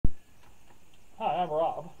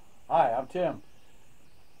Tim.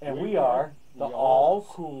 And we are the All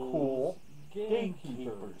Cool Gatekeepers.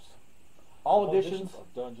 Gatekeepers. All editions,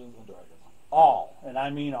 of Dungeons and Dragons. all, and I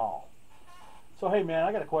mean all. So hey man,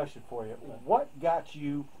 I got a question for you. What got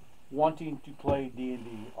you wanting to play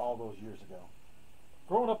D&D all those years ago?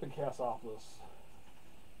 Growing up in Cassopolis,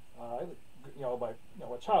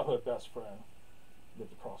 my childhood best friend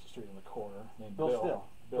lived across the street in the corner named Bill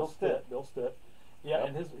Stitt. Bill Stitt. Yeah, yep.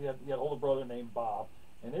 And he had an older brother named Bob,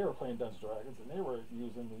 and they were playing Dungeons and Dragons, and they were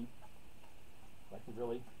using the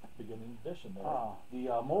really beginning edition there.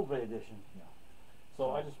 The Mulvey edition. Yeah.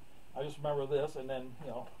 So I just remember this, and then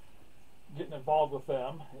getting involved with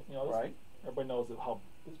them. Right. Everybody knows that how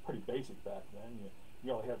it's pretty basic back then.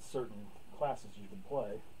 You only had certain classes you could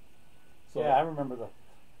play. So yeah, I remember the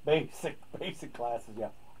basic classes. Yeah,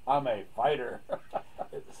 I'm a fighter.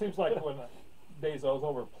 It seems like when days I was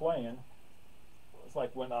over playing, it's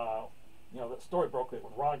like when the story broke that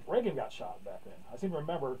when Reagan got shot back then. I seem to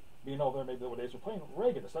remember being over there maybe the days we're playing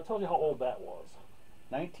Reagan. So that tells you how old that was.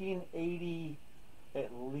 1980 at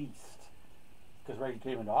least, because Reagan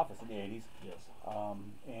came into office in the 80s. Yes.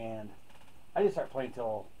 And I didn't start playing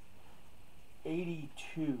until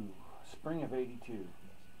 82, spring of 82. Yes.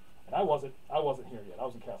 And I wasn't here yet. I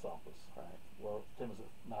was in Cassopolis. Right. Well, Tim is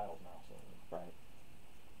at Niles now. So. Right.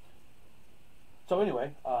 So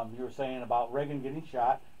anyway, you were saying about Reagan getting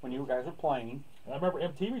shot when you guys were playing. And I remember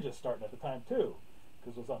MTV just starting at the time too,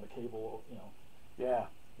 because it was on the cable. Yeah.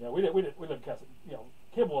 Yeah, we lived in Cassopolis.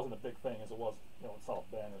 Cable wasn't a big thing as it was, in South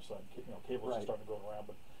Bend or something. Cable was just starting to go around,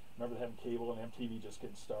 but I remember having cable and MTV just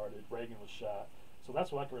getting started. Reagan was shot, so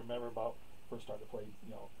that's what I can remember about first starting to play,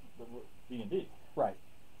 the D&D. Right.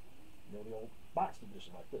 The old boxed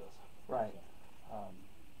edition like this. Right.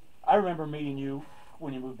 I remember meeting you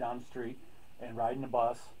when you moved down the street and riding the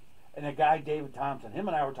bus, and a guy, David Thompson. Him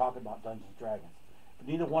and I were talking about Dungeons and Dragons, but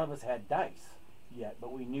neither one of us had dice yet,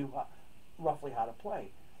 but we knew roughly how to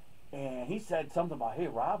play. And he said something about, hey,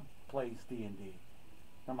 Rob plays D&D. And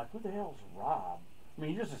I'm like, who the hell's Rob? I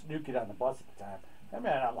mean, you're just this new kid on the bus at the time. And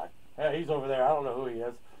man, I'm like, hey, he's over there. I don't know who he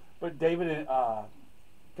is. But David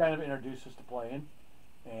kind of introduced us to playing.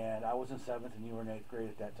 And I was in 7th and you were in 8th grade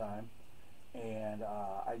at that time. And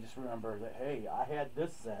I just remember that, hey, I had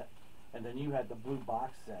this set. And then you had the blue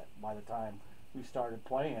box set by the time we started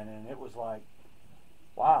playing. And it was like,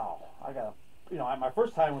 wow, my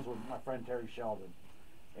first time was with my friend Terry Sheldon.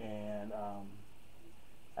 And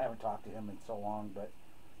I haven't talked to him in so long, but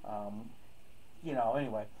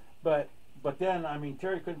anyway. But then, I mean,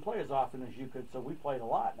 Terry couldn't play as often as you could, so we played a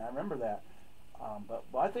lot, and I remember that. But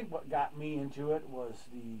I think what got me into it was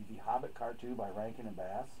the Hobbit cartoon by Rankin and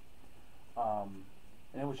Bass,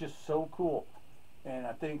 and it was just so cool. And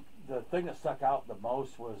I think the thing that stuck out the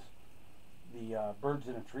most was the Birds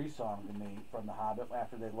in a Tree song to me from the Hobbit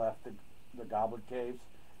after they left the Goblin Caves.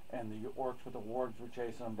 And the orcs with the wargs were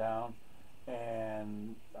chasing them down,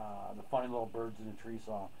 and the funny little Birds in the Tree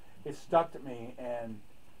song. It stuck to me, and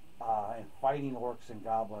fighting orcs and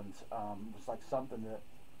goblins was like something that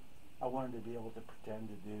I wanted to be able to pretend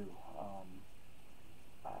to do.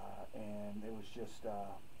 And it was just, I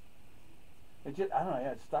don't know,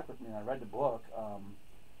 yeah, it stuck with me. And I read the book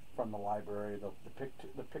from the library,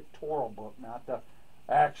 the pictorial book, not the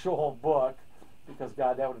actual book, because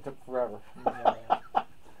God, that would have took forever.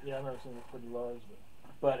 Yeah, I've never seen it pretty large.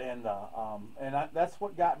 That's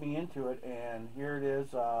what got me into it, and here it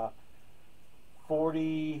is,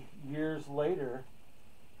 40 years later,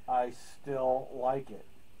 I still like it.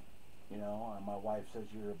 My wife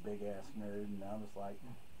says you're a big ass nerd, and I'm just like,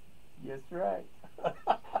 yes, right.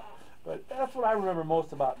 But that's what I remember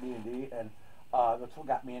most about D&D, and that's what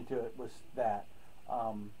got me into it was that.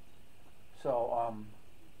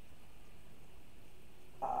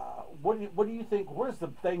 What do you think? What is the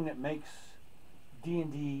thing that makes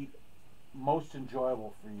D&D most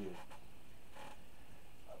enjoyable for you?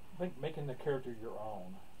 I think making the character your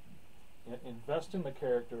own. Invest in the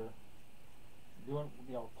character.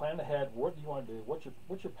 Plan ahead. What do you want to do? What's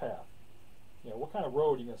your path? What kind of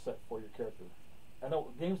road are you going to set for your character? I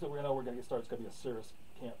know games that we're going to get started. It's going to be a serious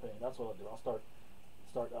campaign. That's what I'll do. I'll start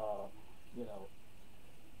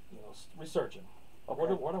researching. Okay. What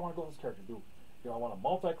do I want to go with this character? I want to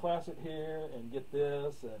multi-class it here and get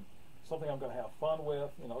this and something I'm going to have fun with.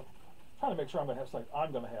 Trying to make sure I'm going to have something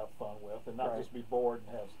I'm going to have fun with and not just be bored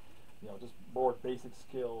and have, just bored basic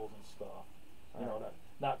skills and stuff.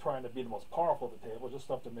 Not trying to be the most powerful at the table, just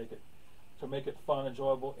stuff to make it fun,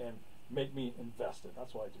 enjoyable, and make me invested.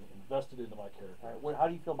 That's what I do. Invested into my character. Right. How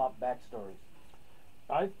do you feel about backstories?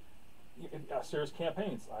 Serious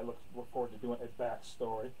campaigns. I look forward to doing a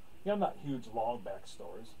backstory. I'm not huge long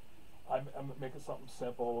backstories. I'm making something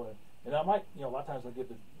simple, and I might, a lot of times I give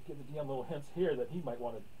the DM little hints here that he might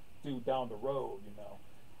want to do down the road,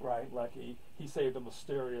 Right. like he saved a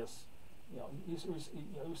mysterious, he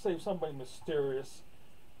saved somebody mysterious,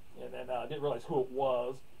 and then didn't realize who it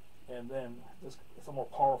was, and then some more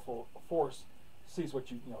powerful force sees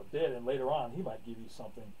what you did, and later on he might give you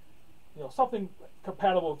something, something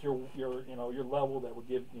compatible with your level that would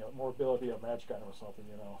give more ability, a magic item or something,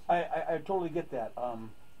 I totally get that.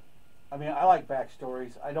 I mean, I like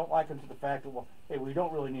backstories. I don't like them to the fact that, well, hey, we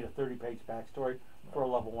don't really need a 30-page backstory for a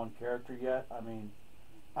level 1 character yet. I mean,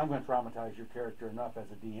 I'm going to traumatize your character enough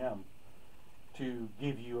as a DM to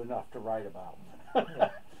give you enough to write about. Yeah.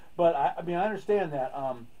 But I mean, I understand that.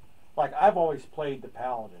 Like, I've always played the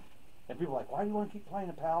paladin, and people are like, why do you want to keep playing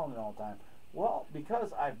the paladin all the time? Well,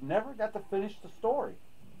 because I've never got to finish the story.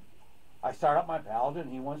 I start up my paladin,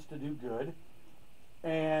 he wants to do good,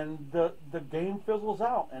 and the game fizzles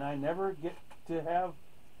out, and I never get to have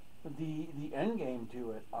the end game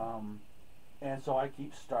to it. And so I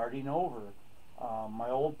keep starting over. My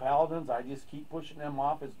old paladins, I just keep pushing them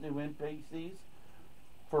off as new NPCs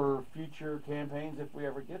for future campaigns if we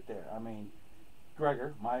ever get there. I mean,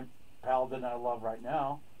 Gregor, my paladin I love right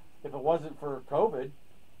now, if it wasn't for COVID,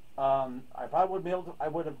 I probably would be able to. I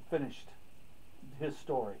would have finished his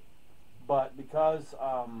story, but because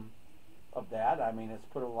of that, I mean, it's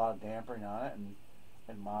put a lot of dampering on it,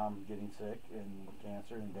 and mom getting sick and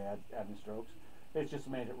cancer and dad having strokes. It's just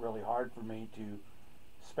made it really hard for me to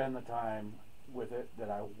spend the time with it that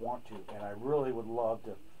I want to, and I really would love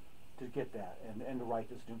to get that and to write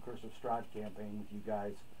this new Curse of Strahd campaign with you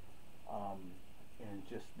guys, and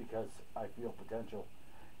just because I feel potential,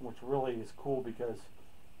 which really is cool because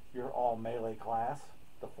you're all melee class,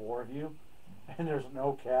 the 4 of you, and there's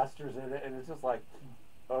no casters in it, and it's just like,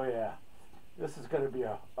 oh yeah, this is going to be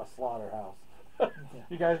a slaughterhouse.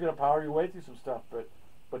 You guys are going to power your way through some stuff, but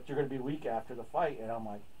you're going to be weak after the fight, and I'm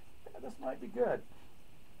like, yeah, this might be good.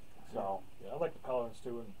 So yeah, I like the paladins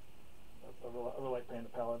too, and I really like playing the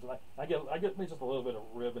paladins, and I get me just a little bit of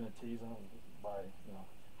ribbon and teasing by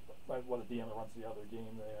by what a DM that runs the other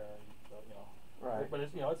game there, right. But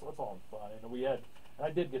it's it's all fun, and I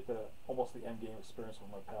did get almost the end game experience with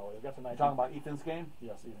my paladin. I got to 19. You're talking about Ethan's game?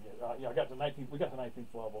 Yes, Ethan. I got to 19. We got to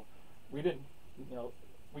 19th level. We didn't,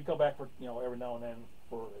 we go back for every now and then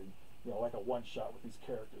for like a one shot with these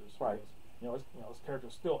characters. Right. Because, this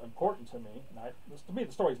character's still important to me, and to me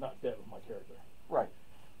the story's not dead with my character. Right.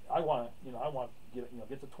 I want to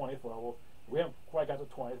get to 20th level. We haven't quite got to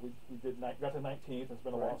 20th. We got to 19th. It's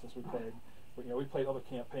been a while since we played, but we played other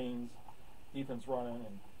campaigns. Ethan's running,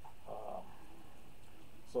 and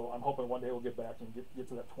so I'm hoping one day we'll get back and get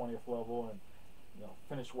to that 20th level and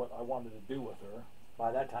finish what I wanted to do with her.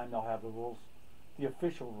 By that time, they'll have the rules, the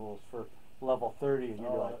official rules for level 30, and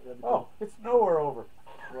you'll be like, that'd be oh, cool. it's nowhere over.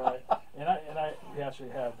 Right. We actually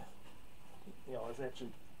had, it's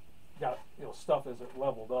actually got, stuff as it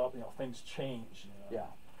leveled up, things change. Yeah.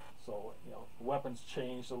 So, the weapons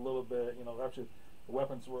changed a little bit, actually the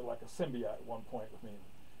weapons were like a symbiote at one point with me.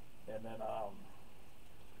 And then, and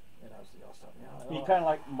I was talking, You kind of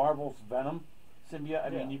like Marvel's Venom symbiote? I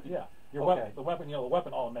mean, you could, the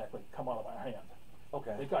weapon automatically come out of my hand.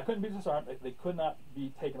 Okay. I couldn't be disarmed. They could not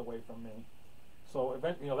be taken away from me. So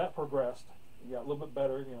eventually, that progressed. It got a little bit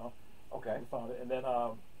better. Okay. We found it, and then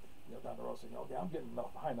down the road, saying, I'm getting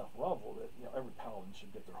high enough level that every paladin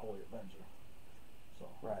should get their Holy Avenger. So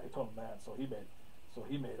right. I told him that. So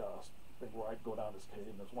he made us thing where I'd go down this cave,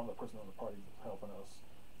 and there's one of the person on the party helping us,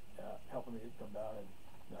 helping me come down,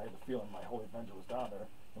 and I had the feeling my Holy Avenger was down there,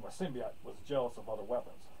 and my symbiote was jealous of other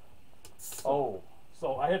weapons. So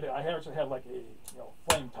I actually had like a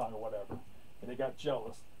flame tongue or whatever, and they got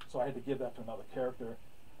jealous. So I had to give that to another character,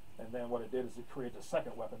 and then what it did is it created a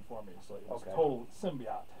second weapon for me. So it was total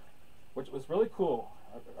symbiote, which was really cool.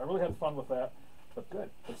 I really had fun with that. But good.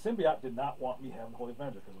 The symbiote did not want me having Holy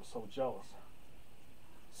Avenger because it was so jealous.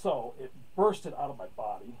 So it bursted out of my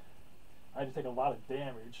body. I had to take a lot of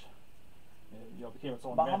damage. And, it became its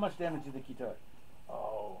own. But how much damage do you think you took?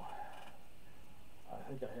 Oh, I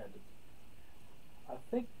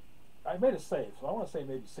think I made a save, so I want to say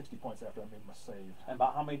maybe 60 points after I made my save. And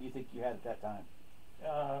about how many do you think you had at that time?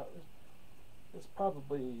 It's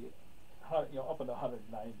probably up into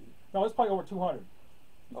 190. No, it's probably over 200.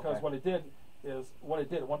 Because what it did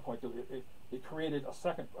at one point, it created a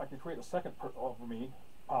second. I could create a second over me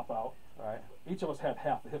pop out. Right. Each of us had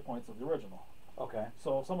half the hit points of the original. Okay.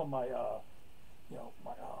 So some of my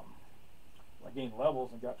I gained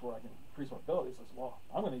levels and got to where I can increase my abilities. I said, well,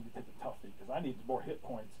 I'm going to need to take the tough feat because I need more hit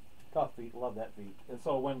points Tough feat. Love that feat. And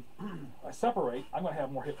so when I separate, I'm going to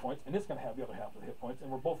have more hit points, and it's going to have the other half of the hit points, and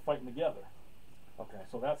we're both fighting together. Okay.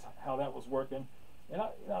 So that's how that was working. And I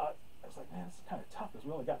was like, man, this is kind of tough because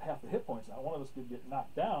we only got half the hit points now. One of us could get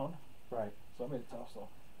knocked down. Right. So I made it tough. So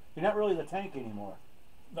you're not really the tank anymore.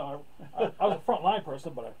 no, I was a front line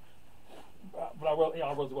person, but I really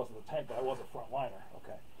wasn't a tank, but I was a front liner.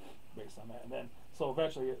 Okay. Based on that, and then so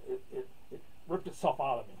eventually it ripped itself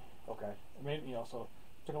out of me. Okay. I mean, so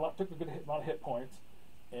took a good amount of hit points,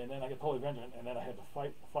 and then I got totally vengeance, and then I had to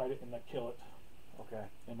fight it, and then kill it. Okay.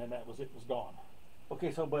 And then that was it. Was gone.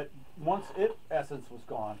 Okay, so but once its essence was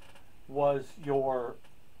gone, was your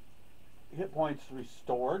hit points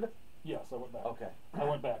restored? Yes, I went back. Okay. I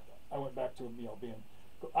went back to being.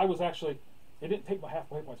 I was actually. It didn't take my half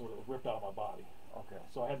my hit points away. It was ripped out of my body. Okay.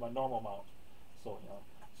 So I had my normal amount. So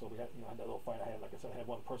so we had had that little fight. I had, like I said, I had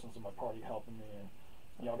one of the persons in my party helping me,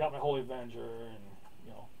 and I got my Holy Avenger, and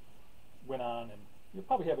went on, and you'll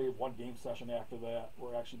probably have a 1 game session after that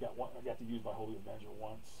where I actually got to use my Holy Avenger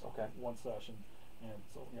once. Okay. One session, and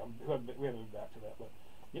so we haven't been back to that, but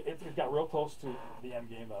it got real close to the end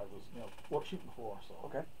game that I was shooting for. So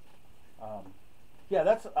okay. Yeah,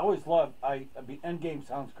 that's I always loved. I mean, end game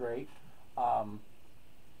sounds great,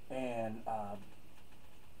 and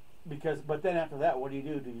but then after that, what do?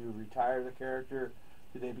 Do you retire the character?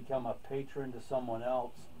 Do they become a patron to someone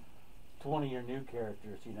else? To one of your new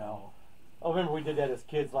characters, Oh, remember we did that as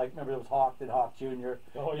kids. Like, remember there was Hawk and Hawk Jr.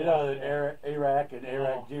 Oh, yeah. Arak and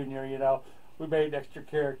Arak Jr. We made extra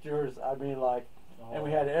characters. I mean, and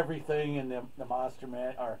we had everything in the Monster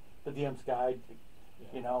Man or the DM's Guide.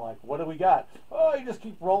 Like, what do we got? Oh, you just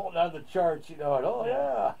keep rolling down the charts, and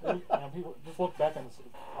yeah. And people just look back and see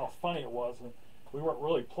how funny it was, and we weren't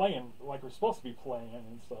really playing like we're supposed to be playing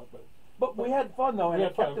and stuff, But we had fun though, and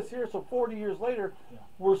it kept us here. So 40 years later,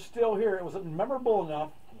 we're still here. It was memorable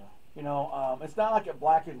enough. It's not like it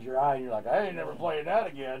blackens your eye and you're like, I ain't never playing that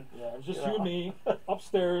again. Yeah, it was just you and me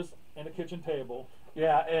upstairs and a kitchen table.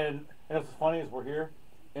 Yeah, and it's as funny as we're here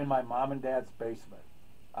in my mom and dad's basement.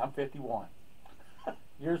 I'm 51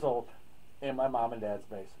 years old in my mom and dad's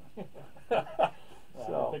basement. I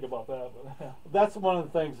don't think about that, but that's one of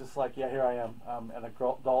the things. It's like, here I am. I'm an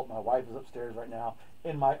adult. My wife is upstairs right now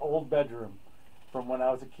in my old bedroom from when I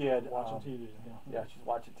was a kid. Watching TV. Yeah, she's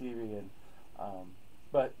watching TV, and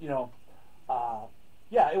but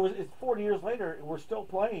it's 40 years later. We're still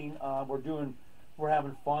playing. We're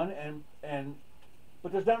having fun,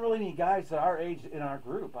 but there's not really any guys at our age in our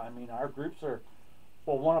group. I mean, our groups are,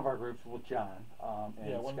 one of our groups with John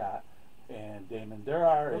and Scott and Damon. They're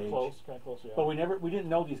our age. Kind of close, yeah. But we didn't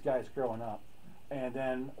know these guys growing up. And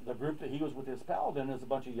then the group that he was with, his Paladin, is a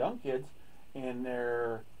bunch of young kids in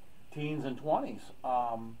their teens and 20s.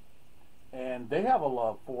 And they have a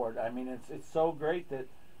love for it. I mean, it's so great that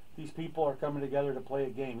these people are coming together to play a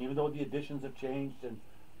game, even though the editions have changed and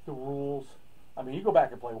the rules. I mean, you go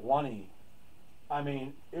back and play 1E. I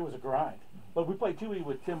mean, it was a grind. But we played 2E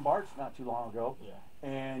with Tim Bartz not too long ago. Yeah.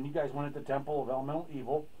 And you guys went at the Temple of Elemental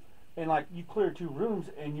Evil. And you clear 2 rooms,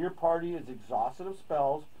 and your party is exhausted of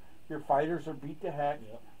spells. Your fighters are beat to heck.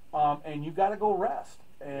 Yeah. And you got to go rest.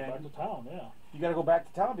 And go back to town, yeah. You got to go back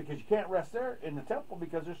to town because you can't rest there in the temple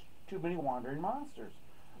because there's too many wandering monsters.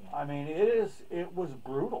 Yeah. I mean, it was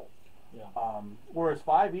brutal. Yeah. Whereas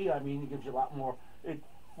 5E, I mean, it gives you a lot more. It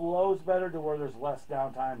flows better to where there's less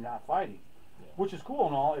downtime not fighting, which is cool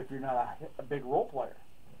and all if you're not a big role player.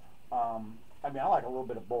 Yeah. I mean, I like a little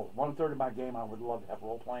bit of both. 1/3 of my game I would love to have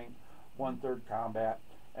role playing, 1/3 combat,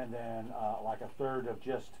 and then like a third of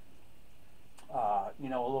just a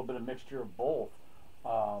little bit of mixture of both.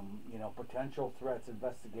 Potential threats,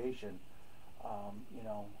 investigation,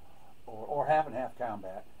 or half and half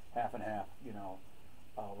combat, half and half,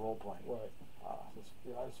 role playing. Right.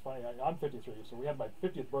 It's funny. I'm 53, so we had my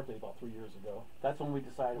 50th birthday about 3 years ago. That's when we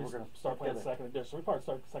decided we're going to start playing the second edition. So we probably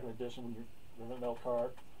started second edition when you're in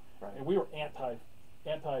Elkhart. Right. And we were anti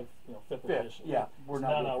 5th edition. Yeah, we're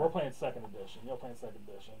not. No, we're playing second edition. Playing second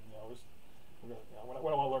edition. We don't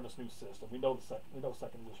want to learn this new system. We know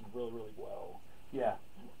second edition really, really well. Yeah.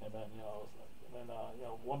 And then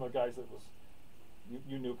one of the guys that was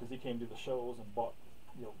you knew because he came to the shows and bought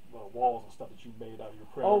the walls and stuff that you made out of your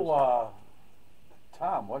printers. Oh,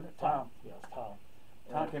 Tom, wasn't it? Tom. Yes, Tom.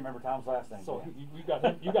 Tom, can't remember Tom's last name. So you got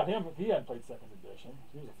him. You got him. He hadn't played second edition.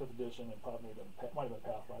 He was a 5th edition and probably might have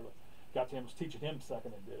been Pathfinder. Got to him, was teaching him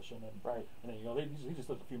second edition, and right. And then he just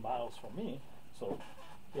lived a few miles from me, so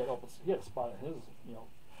he had a spot in his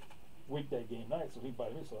weekday game night, so he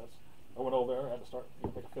invited me. So I went over there. I had to start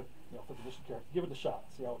make a 5th edition character, give it a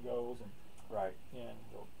shot, see how it goes, and right. And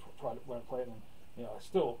try to when I play it. And you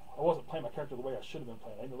know, I wasn't playing my character the way I should have been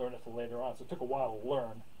playing. I didn't learn it till later on, so it took a while to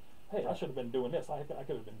learn. Hey, I should have been doing this. I could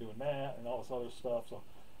have been doing that, and all this other stuff. So,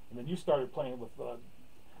 and then you started playing with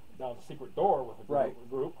down the secret door with a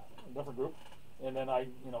different group, and then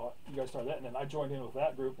you guys started that, and then I joined in with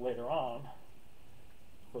that group later on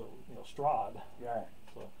for Strahd. Yeah.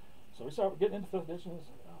 So we started getting into 5th edition.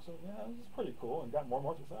 So yeah, this is pretty cool, and got more and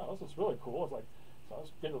more. This is really cool. It's like, so I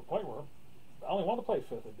was getting to the point where I only wanted to play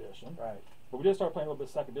 5th edition. Right. But we did start playing a little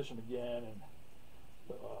bit 2nd edition again,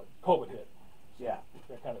 and COVID hit. So yeah.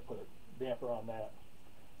 That kind of put a damper on that.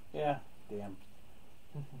 Yeah. Damn.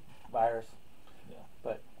 Virus. Yeah.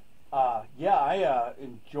 But yeah, I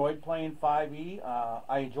enjoyed playing 5e.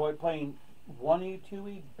 I enjoyed playing 1e,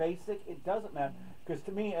 2e, basic. It doesn't matter, because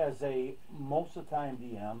to me, as a most of the time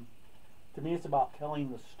DM, to me it's about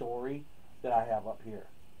telling the story that I have up here.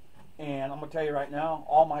 And I'm gonna tell you right now,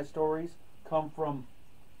 all my stories come from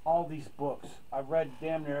all these books. I've read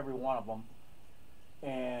damn near every one of them,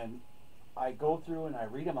 and I go through and I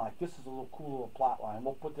read them. I'm like, this is a little cool little plot line.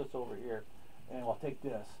 We'll put this over here, and we'll take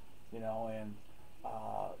this, and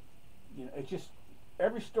it's just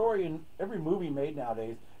every story and every movie made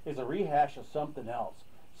nowadays is a rehash of something else.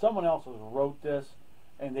 Someone else wrote this,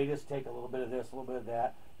 and they just take a little bit of this, a little bit of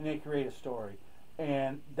that, and they create a story.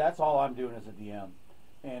 And that's all I'm doing as a DM.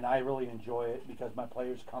 And I really enjoy it because my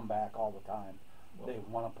players come back all the time. They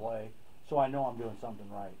want to play, so I know I'm doing something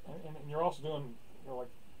right. And you're also doing, like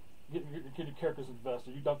getting your characters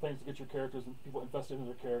invested. You've done things to get your characters and people invested in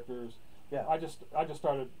their characters. Yeah. I just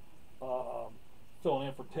started filling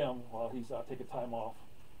in for Tim while he's taking time off,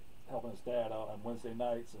 helping his dad out on Wednesday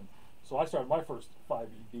nights, and so I started my first 5e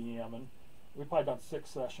DM, and we've probably done 6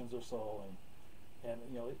 sessions or so, and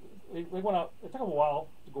we went out. It took them a while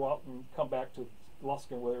to go out and come back to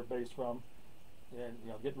Luskan, where they're based from, and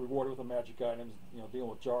get rewarded with the magic items. Dealing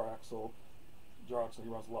with Jarak, so he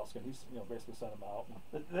runs Luskan. He's basically sent him out.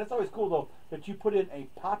 That's always cool though, that you put in a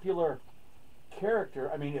popular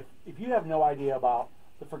character. I mean, if you have no idea about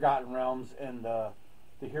the Forgotten Realms and the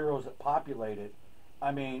heroes that populate it,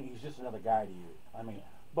 I mean, he's just another guy to you. I mean,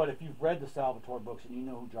 but if you've read the Salvatore books and you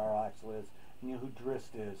know who Jaraxle is, and you know who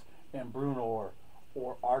Drist is, and Brunor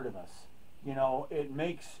or Artemis,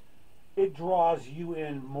 it draws you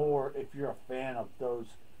in more if you're a fan of those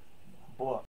books.